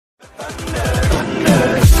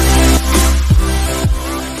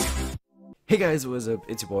Hey guys, what's up?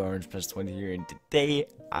 It's your boy Orange Plus 20 here, and today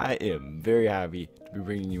I am very happy to be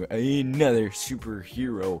bringing you another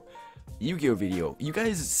superhero Yu-Gi-Oh video. You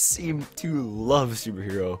guys seem to love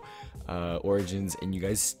superhero origins, and you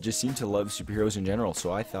guys just seem to love superheroes in general,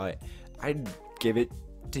 so I thought I'd give it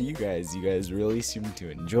to you guys. You guys really seem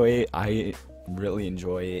to enjoy it. I really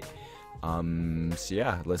enjoy it. So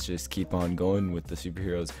yeah, let's just keep on going with the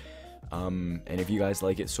superheroes. And if you guys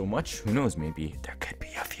like it so much, who knows, maybe there could be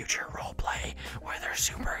a future roleplay where they're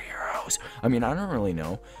superheroes. I mean, I don't really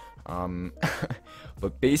know.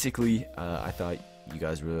 But basically, I thought you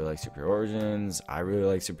guys really like superhero origins. I really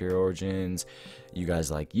like superhero origins. You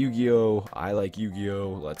guys like Yu-Gi-Oh! I like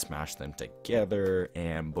Yu-Gi-Oh! Let's smash them together,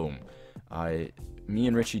 and boom. Me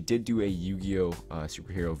and Richie did do a Yu-Gi-Oh!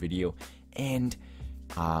 Superhero video, and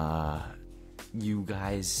you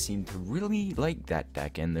guys seem to really like that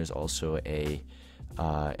deck. And there's also a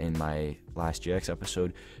in my last GX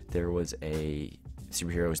episode there was a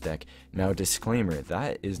superheroes deck. Now, disclaimer,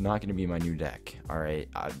 that is not going to be my new deck. Alright,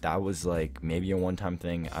 that was like maybe a one-time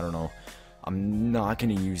thing. I don't know. I'm not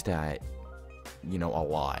going to use that, you know, a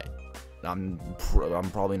lot. I'm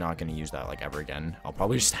probably not going to use that like ever again. I'll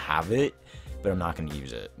probably just have it, but I'm not going to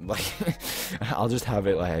use it. Like I'll just have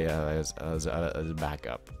it like as a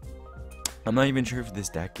backup. I'm not even sure if this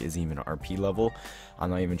deck is even RP level. I'm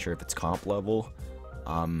not even sure if it's comp level.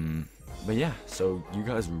 But yeah, so you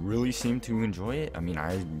guys really seem to enjoy it. I mean,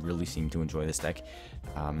 I really seem to enjoy this deck.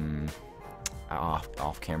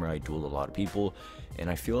 Off camera, I dueled a lot of people,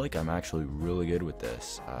 and I feel like I'm actually really good with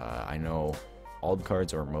this. I know all the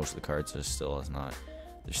cards, or most of the cards, there still has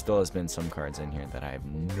been some cards in here that I have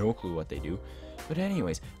no clue what they do. But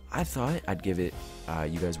anyways, I thought I'd give it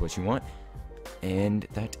you guys what you want. And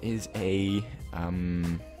that is a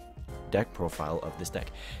deck profile of this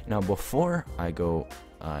deck. Now, before I go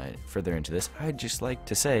further into this, I'd just like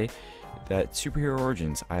to say that Superhero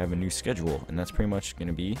Origins, I have a new schedule, and that's pretty much going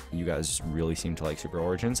to be, you guys really seem to like Superhero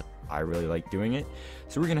Origins, I really like doing it,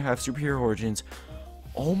 so we're going to have Superhero Origins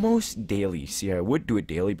almost daily. See, I would do it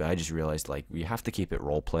daily, but I just realized, like, we have to keep it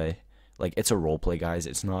roleplay. Like, it's a roleplay, guys.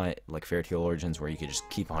 It's not like Fairy Tail Origins where you could just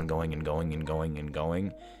keep on going and going and going and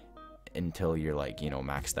going until you're, like, you know,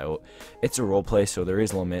 maxed out. It's a roleplay, so there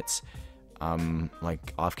is limits.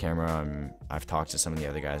 Like, off camera, I've talked to some of the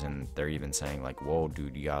other guys, and they're even saying, like, whoa,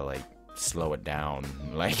 dude, you gotta, like, slow it down.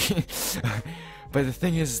 Like, but the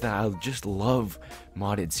thing is that I just love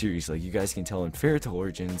modded series. Like, you guys can tell in Fairy Tail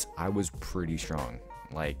Origins, I was pretty strong.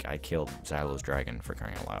 Like, I killed Xylo's dragon, for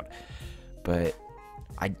crying out loud. But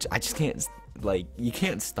I just can't, like, you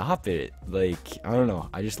can't stop it. Like, I don't know,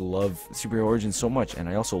 I just love Superhero Origins so much, and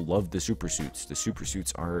I also love the super suits. The super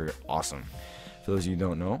suits are awesome. For those of you who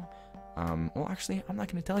don't know, well, actually, I'm not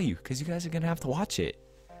gonna tell you, because you guys are gonna have to watch it.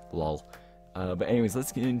 Lol. But anyways,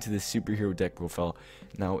 let's get into the superhero deck profile.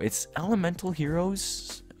 Now, it's elemental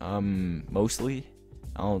heroes, mostly.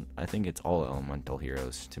 I think it's all elemental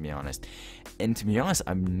heroes, to be honest. And to be honest,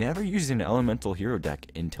 I've never used an elemental hero deck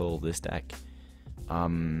until this deck.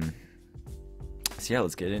 So yeah,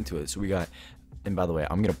 let's get into it. So we got, and by the way,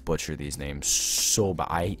 I'm gonna butcher these names so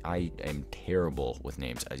bad. I am terrible with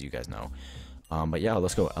names, as you guys know. But yeah,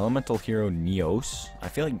 let's go. Elemental hero Neos. I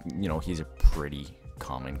feel like, you know, he's a pretty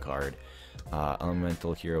common card.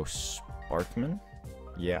 Elemental hero Sparkman.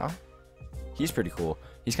 Yeah, he's pretty cool.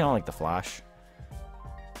 He's kind of like the Flash.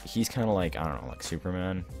 He's kind of like, I don't know, like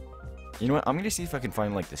Superman. You know what? I'm gonna see if I can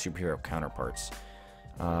find like the superhero counterparts.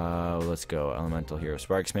 Let's go. Elemental hero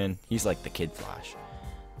Sparksman. He's like the Kid Flash.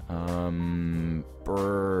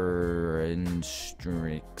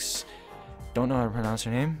 Burnstrix. Don't know how to pronounce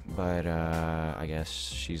her name, but I guess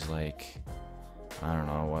she's like, I don't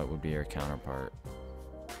know what would be her counterpart.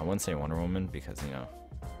 I wouldn't say Wonder Woman because, you know,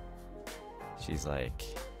 she's like,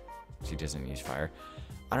 she doesn't use fire.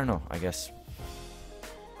 I don't know, I guess.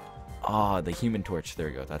 Ah, the Human Torch. There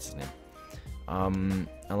we go. That's his name.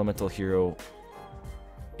 Elemental hero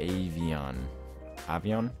Avion.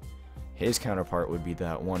 His counterpart would be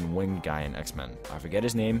that one winged guy in X-Men. I forget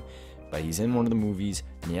his name, but he's in one of the movies,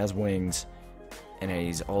 and he has wings, and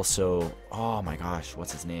he's also, oh my gosh,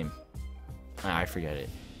 what's his name? I forget it.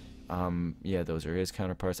 Yeah, those are his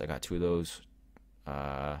counterparts. I got two of those.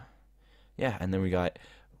 Yeah, and then we got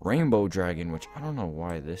Rainbow Dragon, which I don't know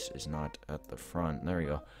why this is not at the front. There we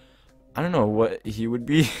go. I don't know what he would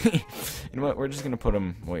be. You know what? We're just going to put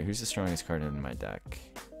him... Wait, who's the strongest card in my deck?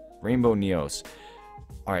 Rainbow Neos.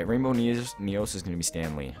 Alright, Rainbow Neos is going to be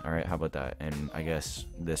Stanley. Alright, how about that? And I guess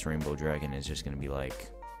this Rainbow Dragon is just going to be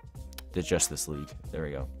like the Justice League. There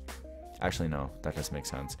we go. Actually, no. That doesn't make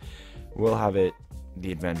sense. We'll have it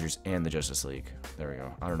the Avengers and the Justice League. There we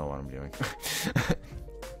go. I don't know what I'm doing.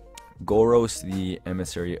 Goros, the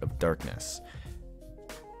Emissary of Darkness.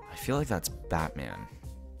 I feel like that's Batman.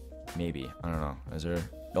 Maybe. I don't know. Is there...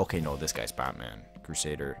 Okay, no, this guy's Batman.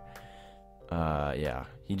 Crusader. Yeah.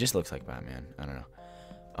 He just looks like Batman. I don't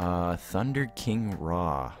know. Thunder King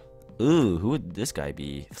Ra. Ooh, who would this guy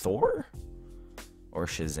be? Thor? Or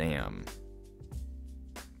Shazam?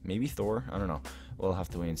 Maybe Thor? I don't know. We'll have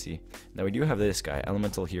to wait and see. Now we do have this guy.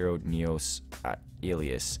 Elemental Hero Neos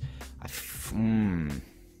Alias.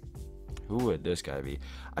 Who would this guy be?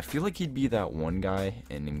 I feel like he'd be that one guy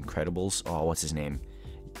in Incredibles. Oh, what's his name?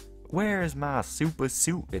 Where's my super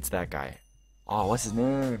suit? It's that guy. Oh, what's his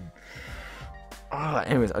name?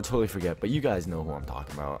 Anyways, I totally forget. But you guys know who I'm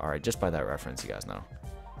talking about. Alright, just by that reference, you guys know.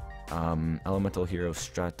 Elemental Hero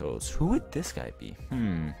Stratos. Who would this guy be?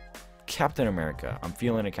 Captain America. I'm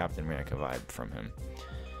feeling a Captain America vibe from him.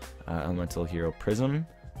 Elemental Hero Prism.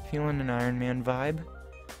 Feeling an Iron Man vibe.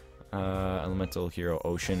 Elemental Hero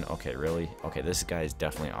Ocean. Okay, really? Okay, this guy is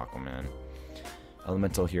definitely Aquaman.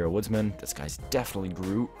 Elemental Hero Woodsman. This guy's definitely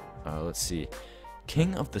Groot. Let's see.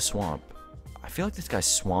 King of the Swamp. I feel like this guy's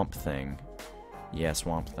Swamp Thing. Yeah,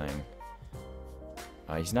 Swamp Thing.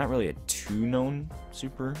 He's not really a too known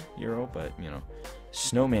superhero, but, you know.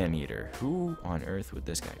 Snowman Eater. Who on earth would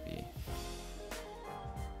this guy be?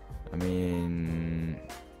 I mean...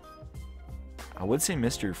 I would say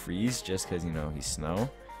Mr. Freeze, just because, you know, he's snow.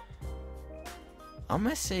 I'm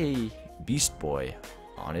gonna say Beast Boy,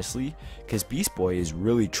 honestly, because Beast Boy is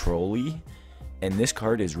really trolly, and this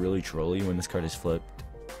card is really trolly. When this card is flipped,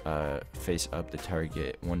 face up, the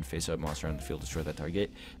target, one face up monster on the field, destroy that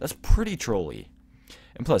target. That's pretty trolly.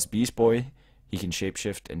 And plus, Beast Boy, he can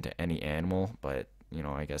shapeshift into any animal, but, you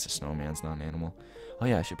know, I guess a snowman's not an animal. Oh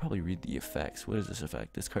yeah, I should probably read the effects. What is this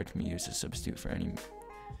effect? This card can be used as a substitute for any...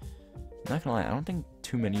 Not gonna lie, I don't think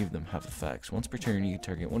too many of them have effects. Once per turn, you can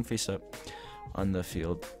target one face up on the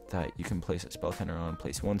field that you can place a spell counter on,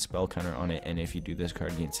 place one spell counter on it, and if you do this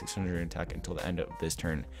card, gain 600 attack until the end of this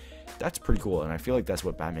turn. That's pretty cool, and I feel like that's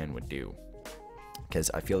what Batman would do, because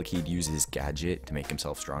I feel like he'd use his gadget to make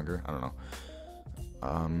himself stronger. I don't know.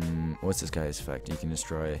 What's this guy's effect? You can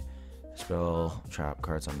destroy spell trap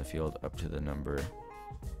cards on the field up to the number.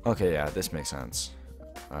 Okay, yeah, this makes sense.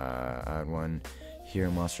 Add one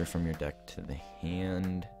hero monster from your deck to the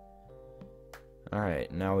hand.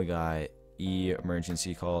 Alright, now we got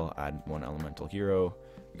emergency call, add one elemental hero.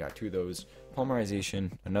 We got two of those.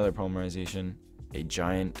 Polymerization, another polymerization, a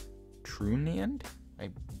giant Trunand? I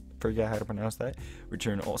forget how to pronounce that.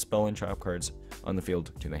 Return all spell and trap cards on the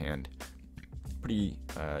field to the hand. Pretty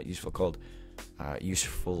useful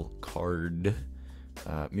card.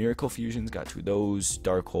 Miracle Fusions, got two of those.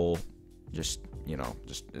 Dark Hole, just, you know,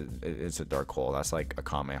 it's a Dark Hole. That's like a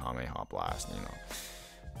Kamehameha Blast, you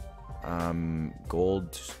know.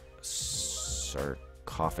 Gold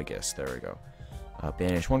Sarcophagus, there we go.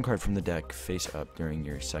 Banish one card from the deck face up during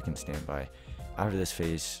your second standby. After this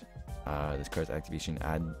phase, this card's activation,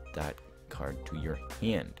 add that card to your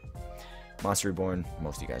hand. Monster Reborn,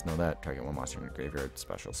 most of you guys know that. Target one monster in your graveyard,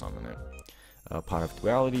 special summon it. Pot of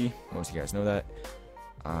Duality, most of you guys know that.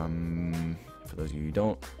 For those of you who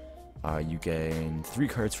don't, you gain 3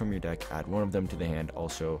 cards from your deck, add one of them to the hand,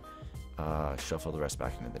 also shuffle the rest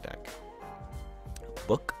back into the deck.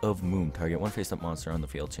 Book of Moon, target one face-up monster on the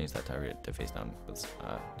field, change that target to face-down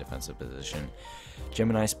defensive position.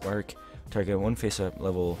 Gemini Spark, target one face-up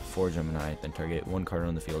level 4 Gemini, then target one card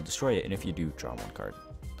on the field, destroy it, and if you do, draw one card.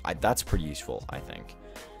 That's pretty useful, I think.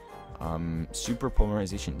 Super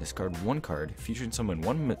Polymerization, discard one card, fusion summon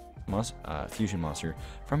one fusion monster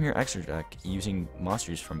from your extra deck using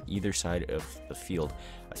monsters from either side of the field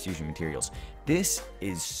as fusion materials. This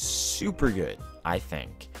is super good, I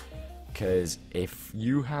think, because if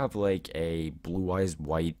you have like a Blue Eyes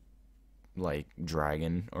White like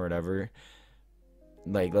dragon or whatever,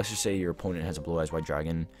 like let's just say your opponent has a Blue Eyes White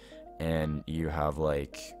dragon and you have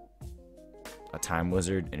like a Time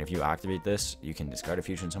Wizard, and if you activate this, you can discard a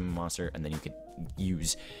fusion summon monster, and then you could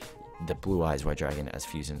use the Blue Eyes White Dragon as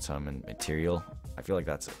fusion summon material. I feel like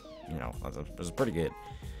that's, you know, that's pretty good.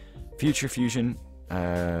 Future Fusion,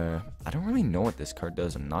 I don't really know what this card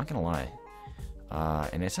does, I'm not gonna lie.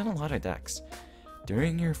 And it's in a lot of decks.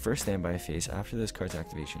 During your first standby phase, after this card's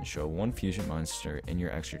activation, show one fusion monster in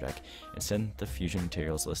your extra deck, and send the fusion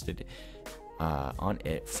materials listed on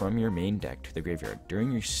it from your main deck to the graveyard.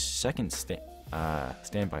 During your second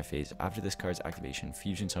standby phase, after this card's activation,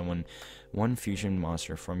 fusion summon one fusion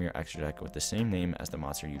monster from your extra deck with the same name as the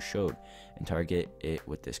monster you showed, and target it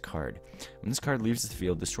with this card. When this card leaves the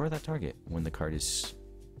field, destroy that target. When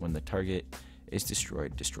the target is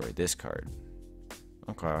destroyed, destroy this card.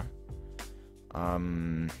 Okay.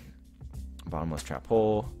 Bottomless trap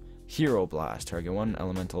hole. Hero blast. Target one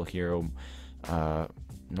elemental hero,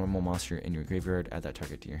 normal monster in your graveyard. Add that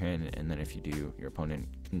target to your hand, and then if you do, your opponent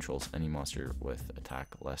controls any monster with attack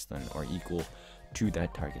less than or equal to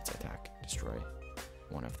that target's attack. Destroy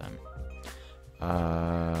one of them.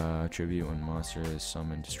 Tribute when monsters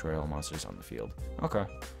summon. Destroy all monsters on the field. Okay.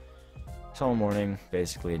 Summon warning.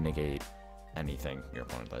 Basically negate anything your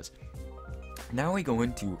opponent does. Now we go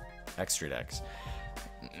into extra decks.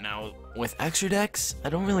 Now, with extra decks, I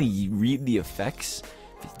don't really read the effects,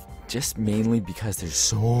 just mainly because there's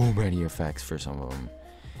so many effects for some of them.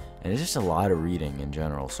 And it's just a lot of reading in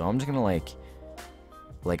general. So I'm just gonna like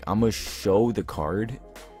I'm gonna show the card,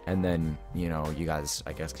 and then, you know, you guys,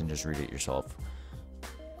 I guess, can just read it yourself.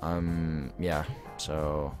 Yeah,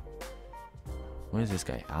 so what is this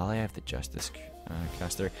guy? Ally of the Justice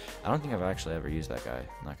caster. I don't think I've actually ever used that guy,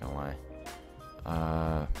 not gonna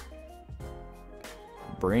lie.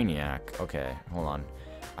 Brainiac. Okay, hold on.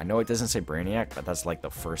 I know it doesn't say Brainiac, but that's like the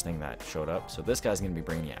first thing that showed up. So this guy's gonna be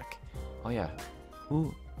Brainiac. Oh yeah.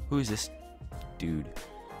 Who is this dude?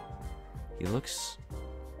 He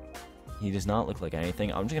does not look like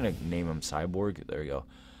anything. I'm just gonna name him Cyborg. There we go.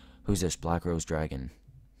 Who's this? Black Rose Dragon.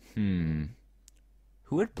 Who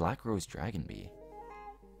would Black Rose Dragon be?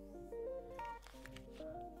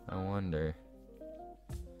 I wonder.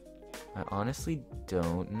 I honestly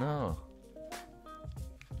don't know.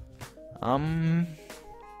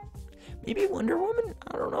 Maybe Wonder Woman?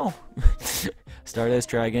 I don't know. Stardust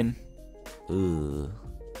Dragon. Ugh.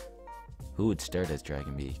 Who would Stardust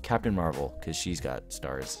Dragon be? Captain Marvel, because she's got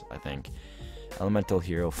stars, I think. Elemental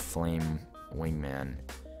Hero, Flame Wingman.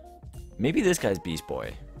 Maybe this guy's Beast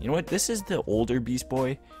Boy. You know what? This is the older Beast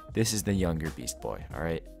Boy. This is the younger Beast Boy,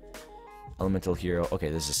 alright? Elemental Hero. Okay,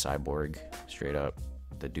 this is Cyborg. Straight up.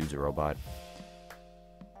 The dude's a robot.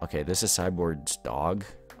 Okay, this is Cyborg's dog.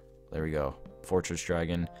 There we go. Fortress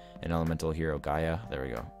Dragon and Elemental Hero Gaia. There we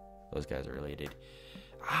go. Those guys are related.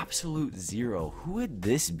 Absolute Zero. Who would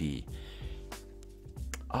this be?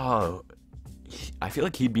 Oh, I feel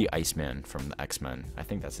like he'd be Iceman from the X-Men. I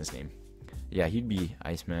think that's his name. Yeah, he'd be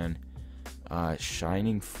Iceman.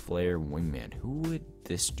 Shining Flare Wingman. Who would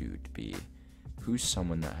this dude be? Who's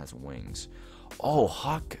someone that has wings? Oh,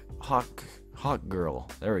 Hawk Girl.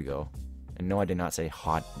 There we go. And no, I did not say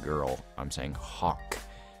hot girl. I'm saying hawk.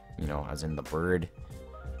 You know, as in the bird.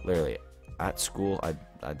 Literally, at school,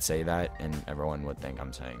 I'd say that, and everyone would think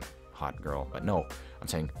I'm saying hot girl. But no, I'm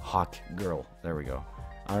saying hawk girl. There we go.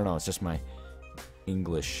 I don't know, it's just my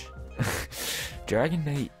English. Dragon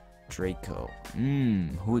Knight Draco.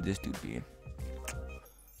 Who would this dude be?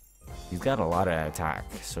 He's got a lot of attack.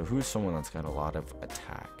 So who's someone that's got a lot of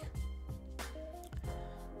attack?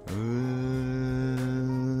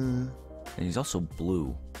 And he's also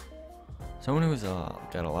blue. Someone who's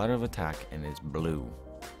got a lot of attack and is blue.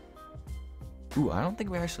 Ooh, I don't think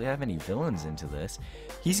we actually have any villains into this.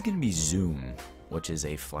 He's gonna be Zoom, which is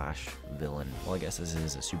a Flash villain. Well, I guess this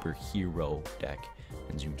is a superhero deck,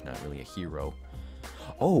 and Zoom's not really a hero.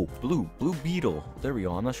 Oh, Blue Beetle. There we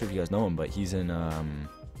go. I'm not sure if you guys know him, but he's in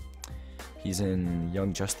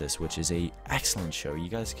Young Justice, which is a excellent show. You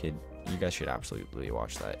guys should absolutely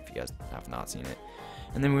watch that if you guys have not seen it.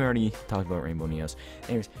 And then we already talked about Rainbow Neos.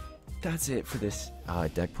 Anyways, that's it for this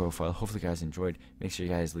deck profile. Hopefully you guys enjoyed. Make sure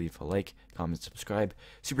you guys leave a like, comment, subscribe.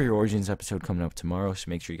 Superhero Origins episode coming up tomorrow, so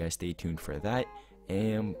make sure you guys stay tuned for that.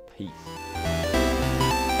 And peace.